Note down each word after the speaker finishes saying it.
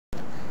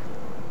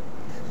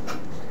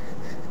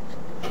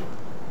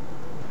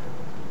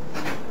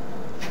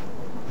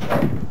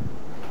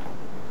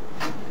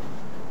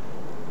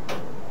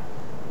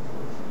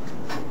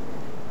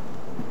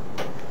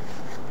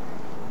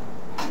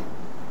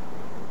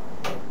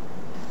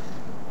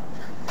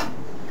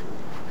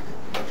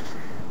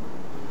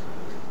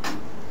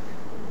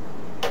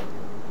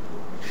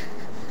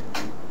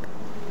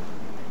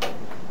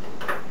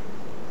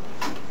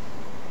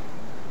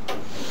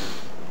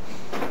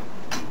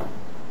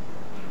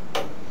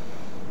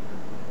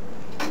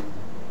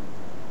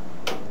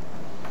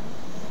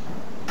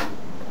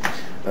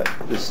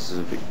This is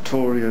a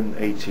Victorian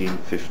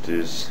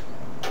 1850s,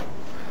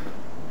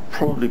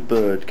 probably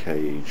bird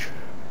cage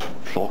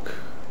clock,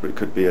 but it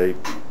could be a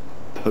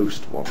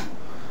post one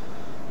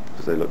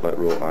because they look like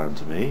wrought iron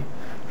to me.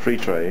 3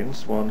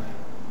 trains, 1,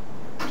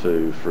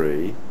 2,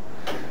 3.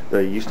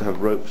 They used to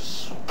have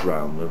ropes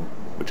round them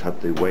which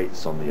had the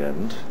weights on the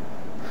end,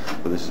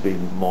 but this has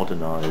been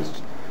modernised,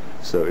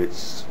 so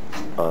it's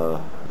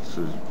little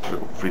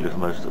 3 little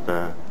motors up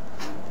there,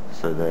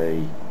 so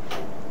they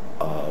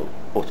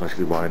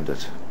automatically wind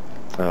it.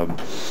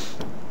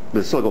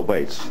 They've still got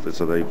weights,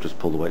 so they just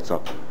pull the weights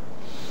up.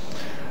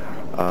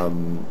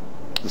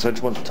 The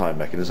centre one's a time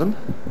mechanism,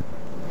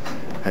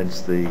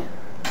 hence the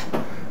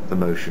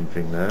motion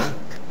thing there. I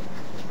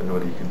don't know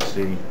whether you can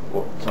see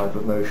what type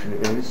of motion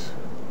it is.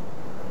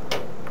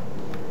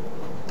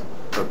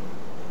 The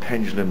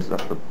pendulum's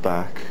at the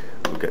back,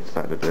 we'll get to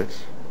that in a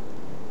bit.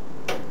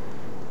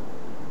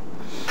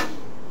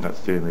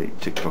 That's doing the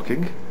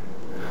tick-tocking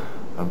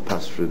and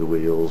pass through the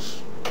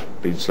wheels,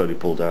 being slowly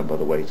pulled down by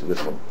the weight of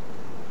this one.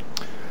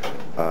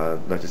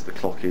 Notice the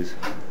clock is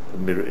a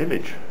mirror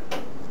image,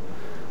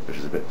 which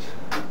is a bit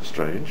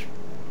strange.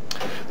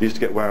 They used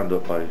to get wound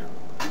up by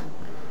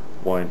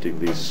winding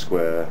these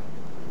square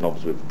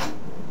knobs with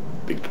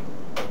big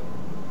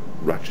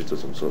ratchets or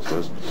some sort,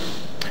 I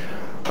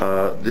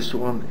suppose. This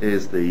one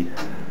is the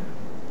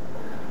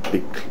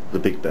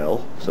big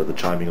bell, so the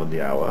chiming on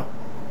the hour.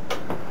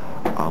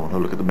 I want to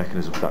look at the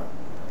mechanism of that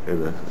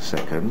in a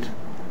second.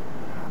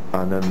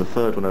 And then the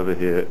third one over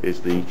here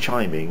is the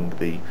chiming,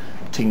 the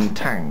ting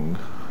tang,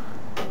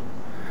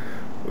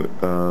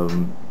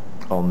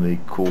 on the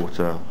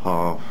quarter,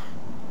 half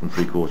and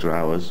 3/4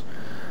 hours.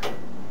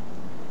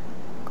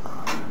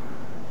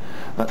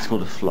 That's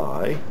called a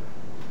fly,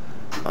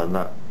 and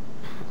that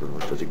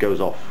it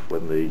goes off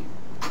when the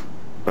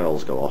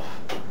bells go off,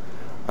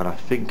 and I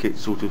think it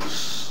sort of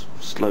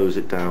slows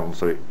it down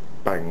so it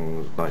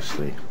bangs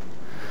nicely,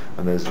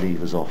 and there's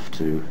levers off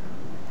to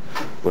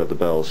where the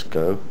bells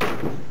go.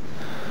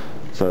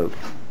 So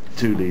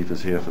 2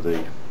 levers here for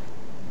the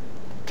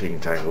ting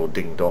tang or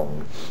ding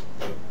dong.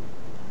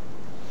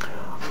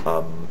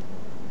 I'm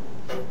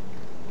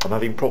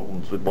having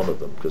problems with one of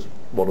them because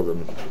one of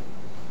them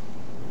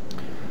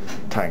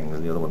tangs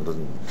and the other one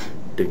doesn't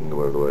ding, or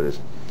whatever the word is.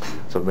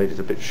 So I've made it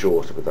a bit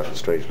shorter with that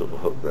strange little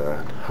hook there,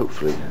 and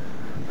hopefully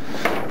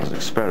as an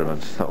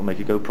experiment that will make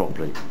it go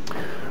properly.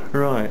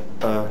 Right,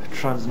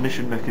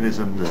 transmission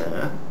mechanism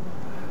there.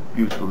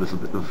 Beautiful little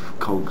bit of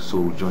cogs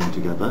all joined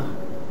together.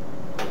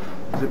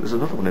 I think there's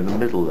another one in the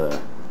middle there.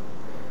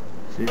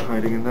 See it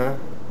hiding in there?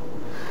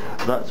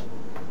 That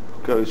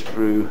goes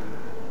through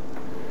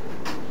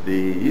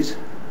these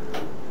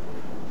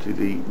to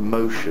the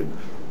motion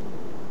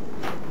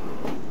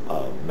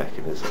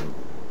mechanism.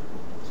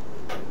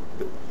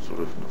 Bit sort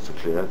of not so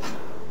clear.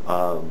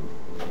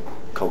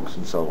 Cogs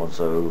and so on,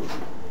 so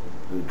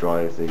we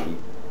drive the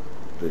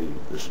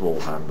small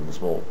hand, and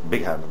the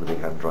big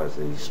hand drives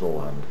the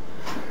small hand.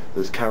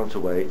 There's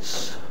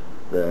counterweights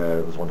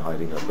there, there's one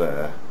hiding up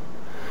there.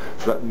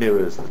 So that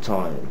mirrors the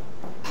time.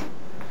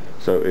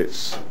 So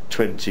it's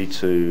 20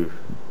 to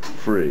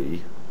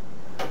 3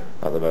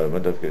 at the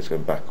moment. Don't forget it's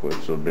going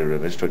backwards, or mirror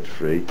image,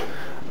 23.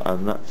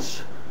 And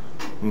that's,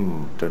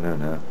 don't know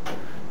now,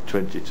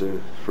 20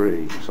 to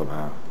 3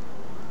 somehow.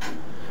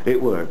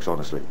 It works,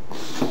 honestly.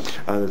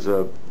 And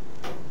there's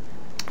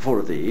 4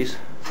 of these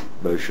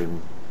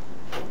motion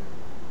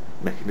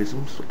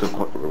mechanisms. I don't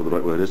quite remember what the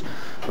right word is.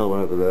 Another one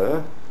over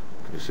there.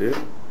 Can you see it?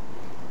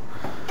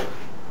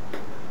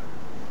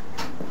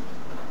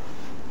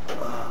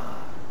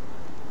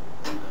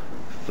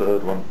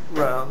 Third one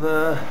round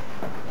there.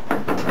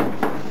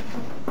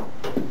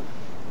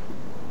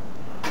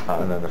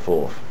 And then the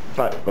 4th.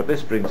 Right, but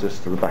this brings us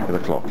to the back of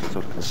the clock. Let's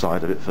look at the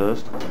side of it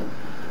first.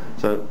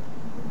 So,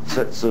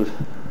 sets of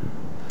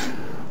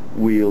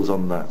wheels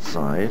on that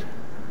side,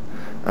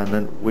 and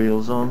then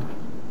wheels on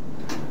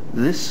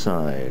this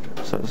side.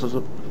 So there's sort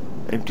of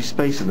empty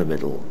space in the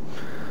middle.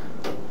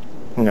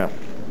 Now,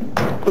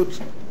 oops.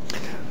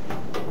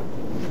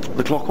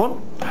 The clock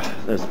one.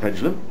 There's the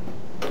pendulum.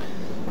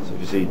 So if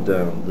you see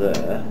down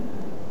there,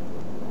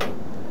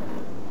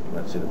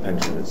 that's in the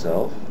pendulum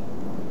itself.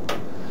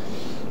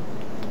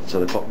 So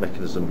the clock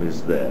mechanism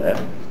is there,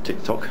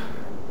 tick-tock.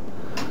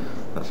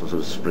 That's some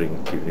sort of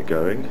spring keeping it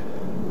going.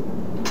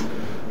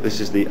 This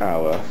is the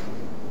hour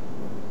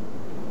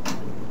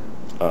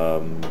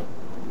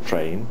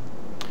train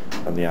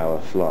and the hour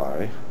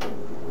fly.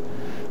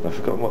 I've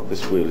forgotten what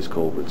this wheel is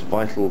called, but it's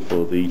vital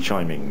for the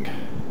chiming.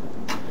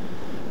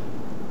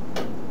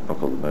 I'll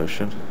call it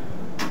motion.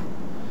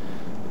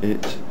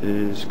 It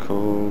is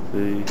called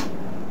the...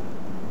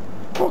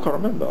 oh, I can't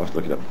remember, I'll have to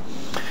look it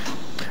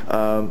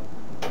up.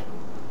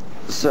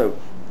 So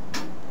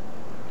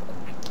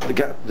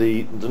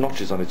the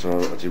notches on it are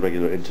at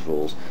irregular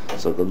intervals,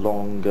 so the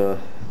longer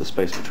the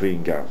space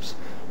between gaps,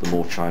 the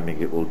more chiming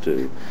it will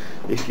do.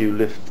 If you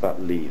lift that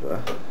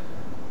lever,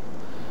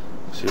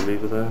 see a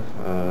lever there?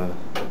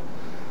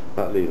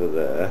 That lever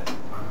there,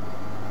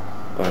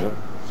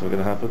 what's going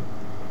to happen?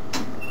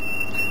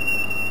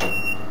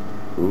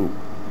 Ooh.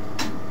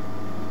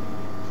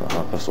 It's not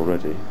half past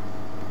already.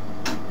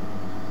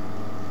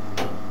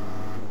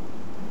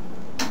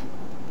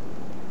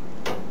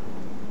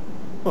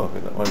 Oh, I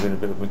think that might have been a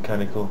bit of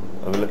mechanical,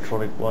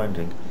 electronic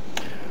winding.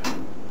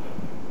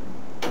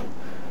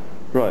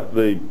 Right,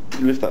 you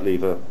lift that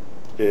lever,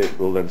 it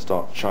will then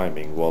start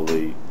chiming while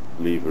the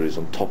lever is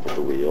on top of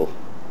the wheel,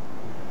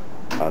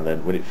 and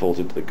then when it falls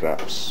into the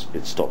gaps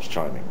it stops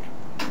chiming.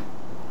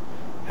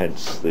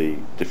 Hence the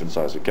different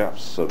size of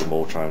gaps, so the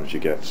more chimes you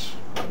get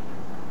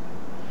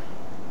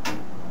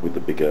with the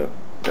bigger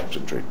gaps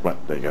in the tree. Right,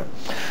 there you go.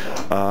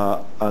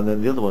 And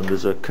then the other one,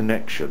 there's a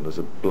connection, there's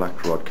a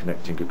black rod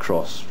connecting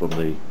across from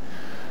the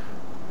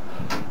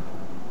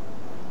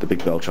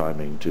big bell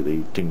chiming to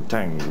the ting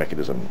tang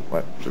mechanism.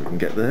 Right, so we can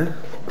get there.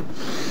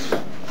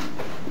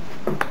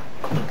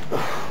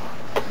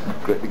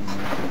 Great big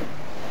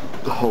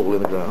hole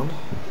in the ground.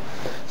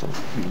 So I'm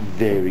being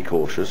very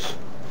cautious.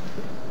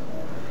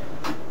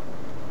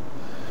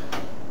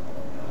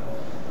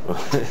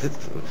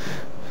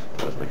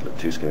 Doesn't make it look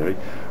too scary.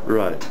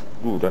 Right,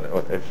 ooh, don't know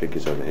what everything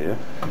is over here.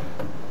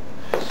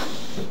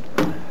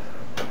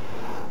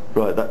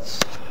 Right, that's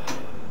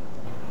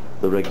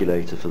the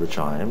regulator for the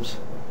chimes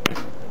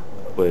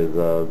with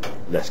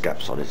less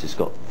gaps on it. It's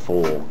got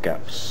 4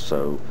 gaps,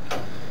 so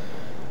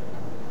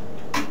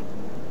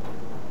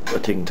a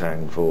ting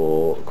tang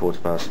for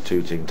 1/4 past,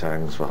 2 ting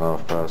tangs for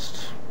 1/2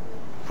 past,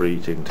 3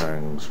 ting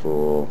tangs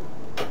for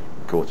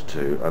 1/4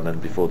 to, and then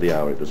before the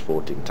hour it does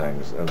 4 ting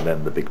tangs, and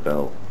then the big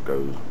bell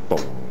goes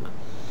bong.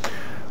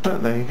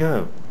 Right, there you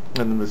go.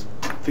 And then there's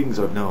things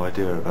I've no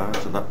idea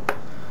about, and that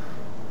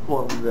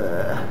one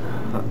there,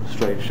 that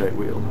strange shaped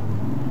wheel,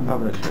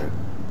 having a show.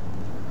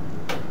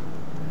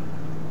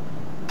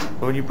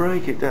 But when you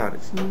break it down,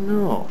 it's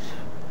not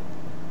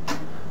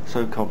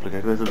so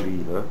complicated. There's a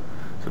lever,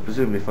 so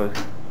presumably if that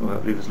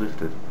lever's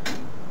lifted.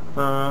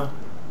 That's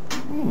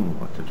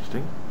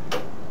interesting.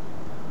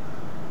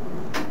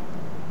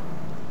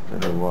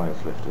 Don't know why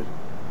it's lifted.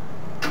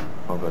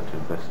 I'll go to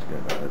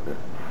investigate that a bit.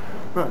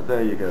 Right,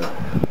 there you go.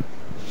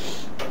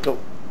 Oh,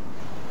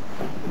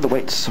 the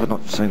weights, we're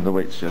not saying the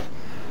weights yet.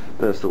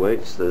 There's the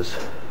weights, there's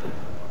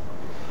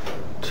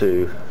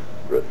 3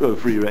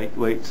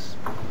 weights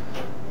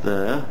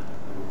there.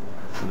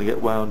 And they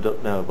get wound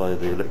up now by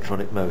the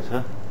electronic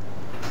motor.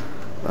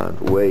 And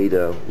way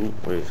down,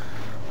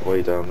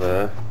 way down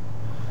there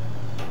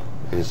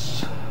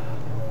is,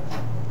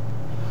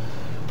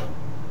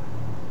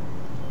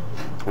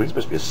 I think it's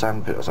supposed to be a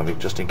sandpit or something,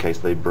 just in case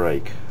they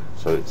break,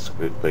 so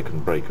they can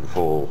break and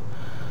fall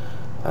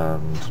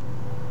and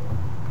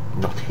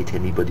not hit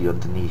anybody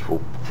underneath or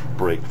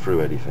break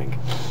through anything.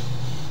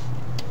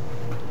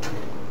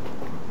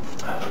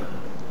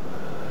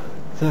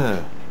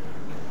 There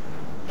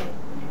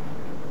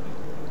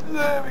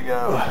we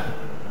go.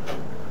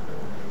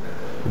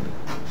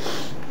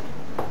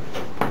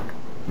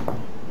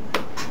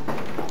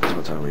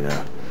 What time are we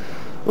now?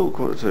 Oh,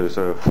 1/4 to,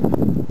 so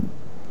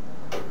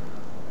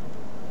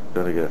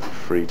gonna get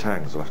 3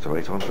 tangs. I'll have to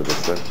wait on for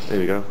this then. Here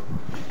we go.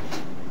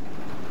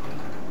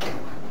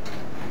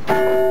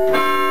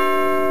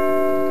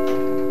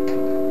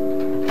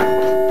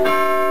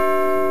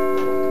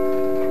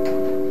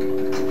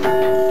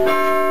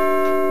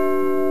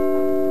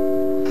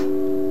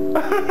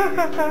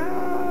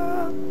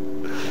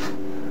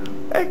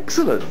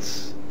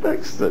 Excellent!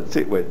 Excellent!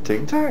 It went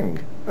ting tang.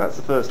 That's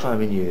the first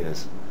time in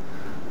years.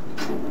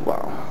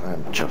 Wow,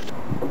 I'm chuffed.